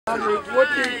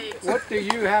What do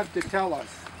you have to tell us?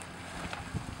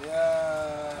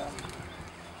 Yeah,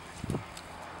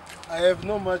 I have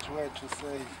no much word to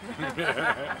say.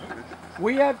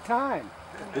 We have time.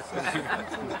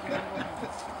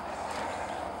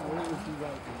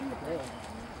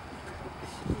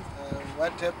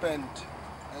 What happened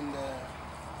and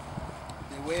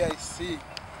the way I see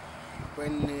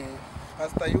when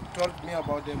Pastor Yuk told me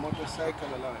about the motorcycle,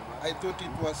 I thought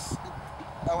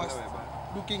I was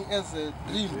looking as a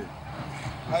dream.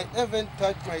 I haven't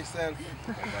touched myself.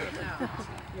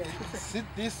 Is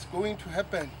this going to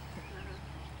happen?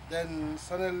 Then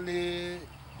suddenly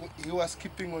he was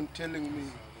keeping on telling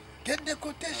me, get the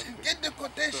quotation, get the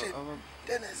quotation.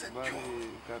 Then I said,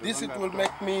 this it will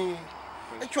make me.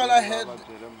 Actually,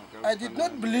 I did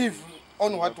not believe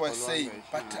on what was saying,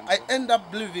 but I end up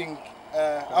believing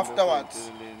afterwards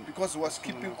because he was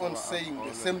keeping on saying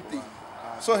the same thing.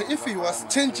 So if he was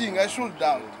changing, I should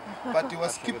doubt, but he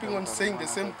was keeping on saying the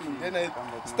same thing. Then I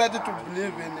started to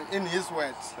believe in his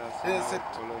words. Then I said,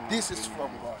 this is from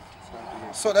God.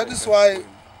 So that is why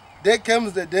there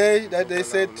comes the day that they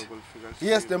said,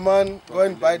 here's the man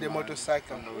going by the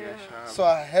motorcycle. So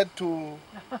I had to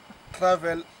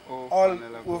travel all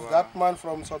with that man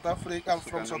from South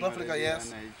Africa,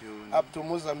 yes, up to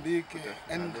Mozambique.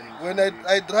 And when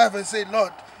I drive, I say,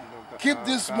 Lord, keep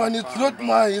this money, it's not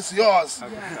mine, it's yours.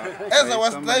 As I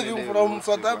was driving from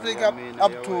South Africa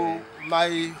up to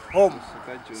my home,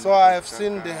 so I have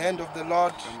seen the hand of the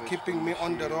Lord keeping me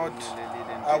on the road,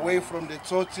 away from the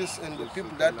churches and the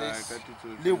people that they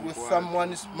live with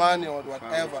someone's money or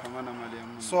whatever.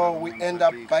 So we end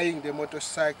up buying the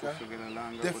motorcycle.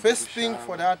 The first thing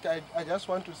for that, I just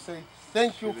want to say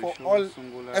thank you for all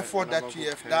effort that you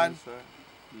have done,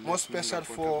 more special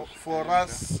for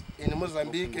us in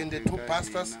Mozambique and the two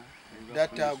pastors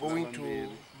that are going to,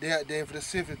 they have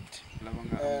received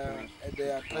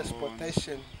their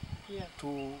transportation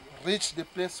to reach the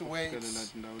place where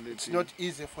it's not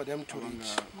easy for them to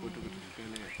reach.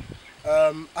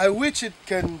 I wish it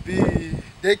can be,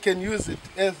 they can use it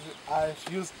as I've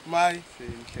used my,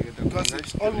 because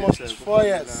it's almost 4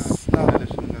 years now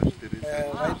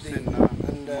riding,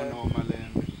 and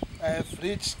I have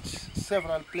reached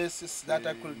several places that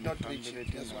I could not reach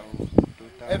it as well.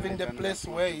 Even the place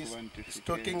where he's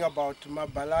talking about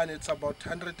Mabalane, it's about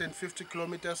 150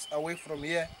 kilometers away from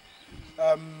here.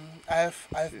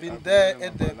 I've been there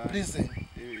at the prison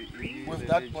with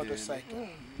that motorcycle,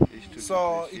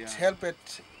 so it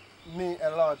helped me a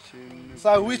lot. So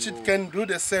I wish it can do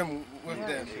the same with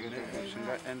them.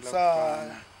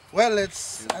 So, well,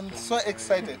 I'm so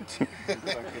excited.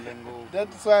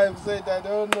 That's why I've said I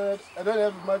don't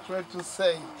have much word to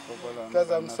say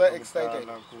because I'm so excited.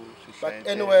 But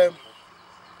anyway,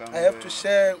 I have to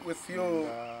share with you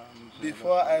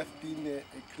before I've been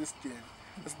a Christian.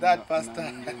 Is that, Pastor?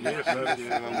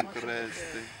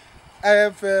 I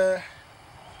have a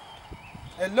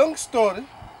long story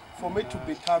for me to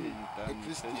become a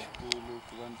Christian.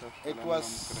 It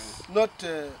was not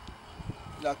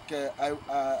like I've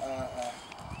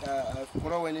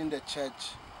grown in the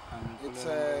church. It's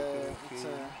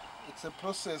a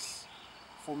process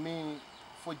for me,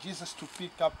 for Jesus to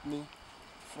pick up me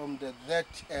from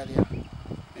that area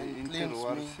and cleanse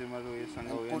me and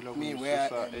put me where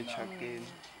I am now.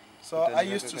 So I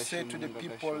used to say to the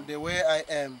people, the way I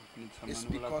am is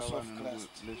because of Christ.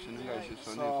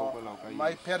 So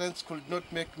my parents could not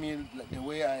make me the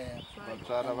way I am.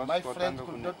 And my friends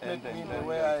could not make me the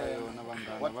way I am.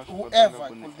 Whoever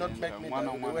could not make me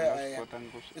the way I am.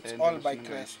 It's all by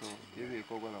Christ.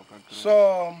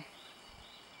 So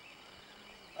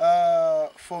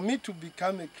for me to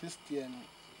become a Christian,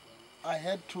 I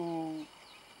had to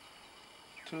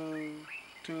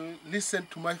listen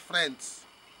to my friends.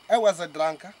 I was a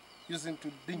drunkard, using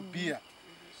to drink beer.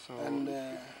 And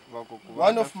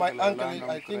one of my uncles,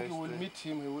 I think you will meet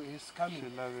him, he's coming.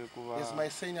 He's my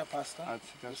senior pastor.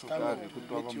 He's coming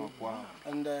to meet you.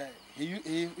 And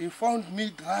he found me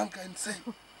drunk and said,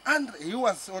 Andre, he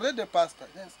was already a pastor.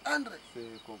 Yes, Andre,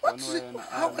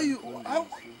 how are you? How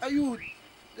are you?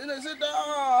 Then I said,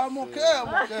 I'm okay,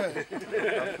 I'm okay.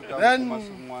 Then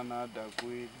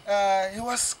he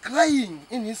was crying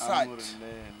in his heart.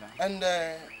 And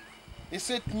he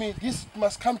said to me, this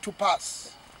must come to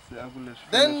pass.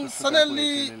 Then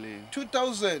suddenly,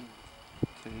 2000,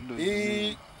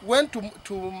 he went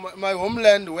to my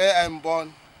homeland where I'm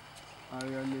born.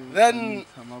 Then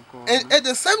at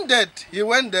the same date he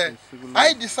went there,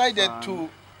 I decided to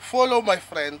follow my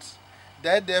friends.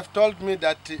 Dad, they have told me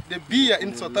that the beer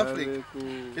in South Africa,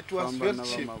 it was very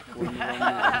cheap.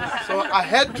 So I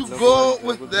had to go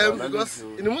with them because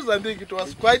in Mozambique it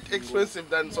was quite expensive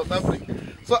than South Africa.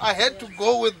 So I had to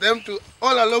go with them to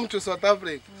all along to South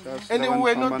Africa. And we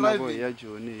were not driving.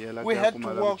 We had to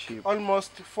walk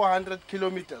almost 400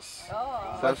 kilometers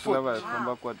by foot.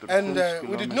 And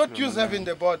we did not use having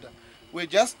the border. We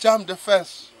just jumped the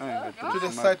fence to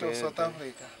the side of South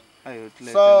Africa.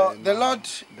 So the Lord,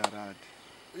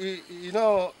 you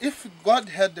know, if God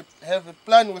have a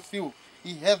plan with you,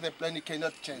 He has a plan, He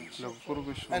cannot change.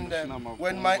 And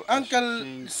when my uncle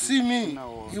see me,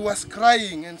 he was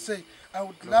crying and say, I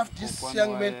would love this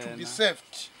young man to be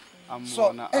saved.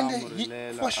 So,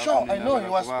 and for sure, I know he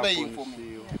was praying for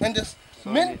me. And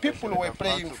many people were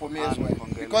praying for me as well,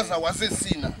 because I was a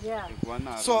sinner.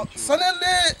 So suddenly,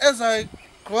 as I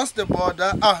crossed the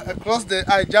border,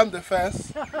 I jumped the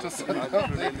fence to South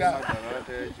Africa.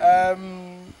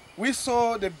 We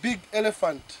saw the big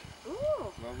elephant.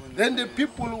 Then the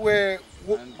people were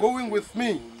going with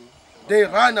me. They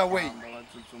ran away.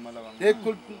 They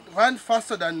could run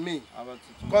faster than me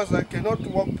because I cannot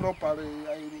walk properly.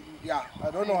 I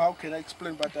don't know how can I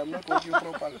explain, but I'm not walking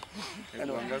properly.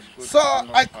 Anyway. So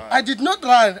I did not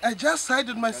run. I just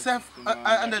hid myself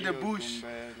under the bush.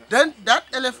 Then that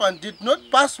elephant did not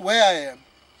pass where I am.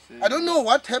 I don't know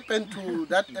what happened to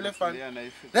that elephant.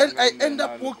 Then I ended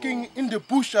up walking in the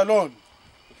bush alone.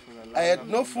 I had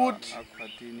no food.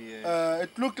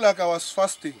 It looked like I was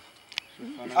fasting.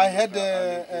 I had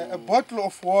a bottle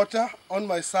of water on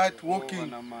my side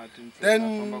walking.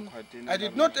 Then I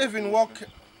did not even walk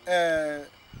 1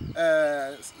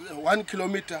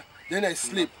 kilometer. Then I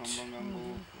slept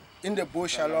in the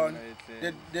bush alone.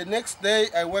 The next day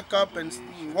I woke up and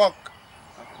walked.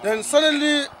 Then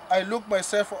suddenly I looked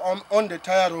myself on the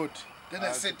tire road. Then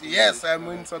I said, yes, I'm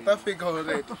in South Africa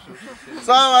already.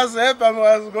 So I was happy. I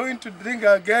was going to drink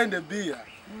again the beer.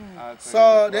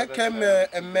 So there came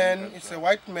a man, it's a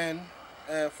white man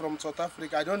from South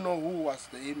Africa. I don't know who was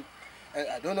him.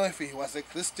 I don't know if he was a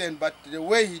Christian, but the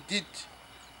way he did,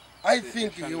 I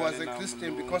think he was a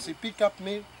Christian because he picked up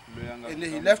me and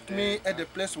he left me at the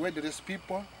place where there is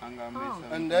people.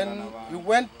 And then he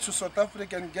went to South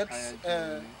Africa and gets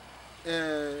a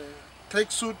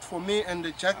tracksuit for me and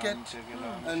a jacket.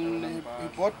 And he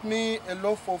bought me a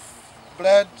loaf of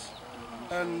bread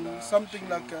and something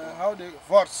like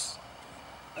horse.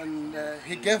 And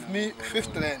he gave me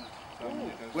 50 rand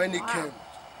when he came.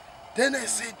 Then I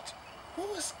said, who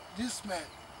is this man?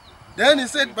 Then he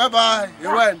said, bye-bye, he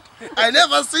went. I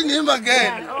never seen him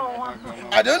again.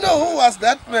 I don't know who was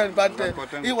that man, but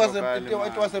it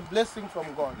was a blessing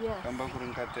from God.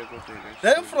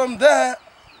 Then from there,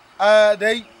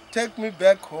 they take me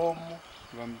back home.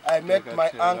 I met my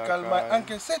uncle. My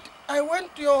uncle said, I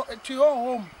went to your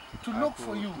home to look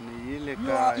for you.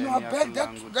 You are back.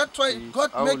 That's why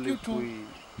God made you to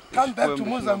come back to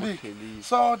Mozambique.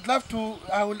 So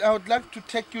I would like to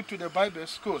take you to the Bible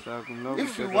school.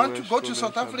 If you want to go to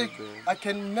South Africa, I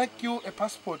can make you a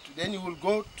passport. Then you will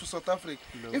go to South Africa.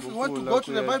 If you want to go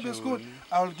to the Bible school,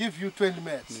 I will give you 20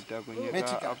 minutes.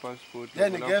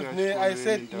 Then he gave me, I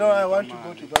said, no, I want to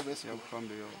go to Bible school.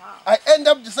 I end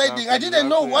up deciding, I didn't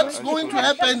know what's going to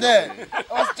happen there. I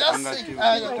was just saying,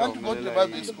 I want to go to the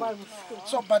Bible school.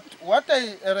 So, but what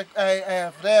I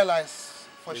have realized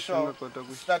for sure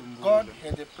is that God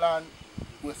had a plan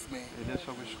with me.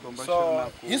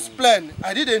 So his plan,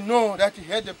 I didn't know that he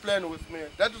had a plan with me.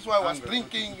 That is why I was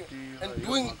drinking and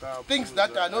doing things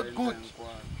that are not good.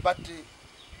 But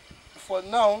for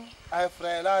now, I have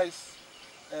realized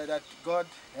that God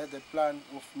had a plan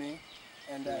with me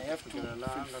and I have to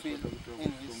fulfill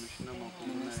in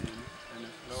his.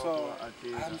 So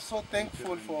I'm so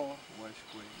thankful for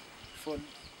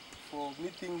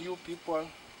meeting you people.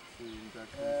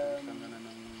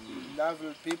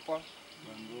 Lovely people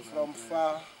from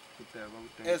far.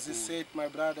 As he said, my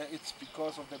brother, it's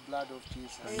because of the blood of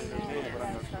Jesus.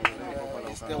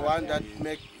 It's the one that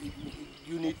makes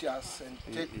unity us and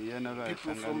take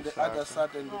people from the other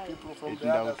side and the people from the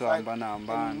other side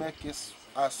and make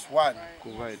us one.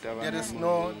 There is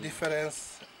no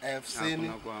difference I have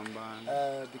seen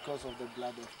because of the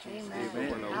blood of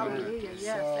Jesus.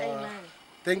 So,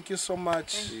 thank you so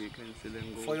much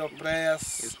for your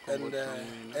prayers and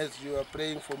as you are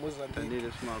praying for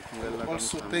Mozambique.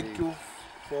 Also thank you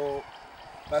for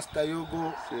Pastor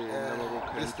Yogo.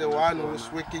 He's the one who is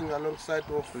working alongside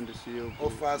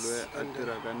of us and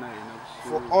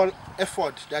for all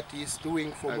effort that he is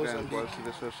doing for Mozambique.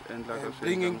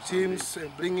 Bringing teams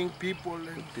and bringing people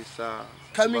and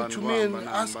coming to me and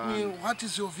ask me, what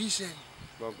is your vision?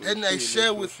 Then I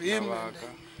share with him.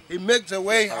 And He makes a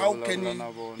way. How can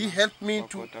he help me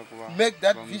to make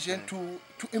that vision, to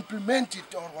implement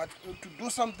it, or what, to do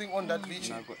something on that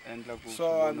vision.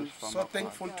 So I'm so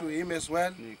thankful to him as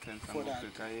well for that.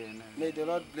 May the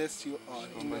Lord bless you all.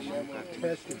 In the name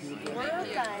of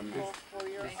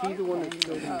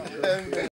Jesus.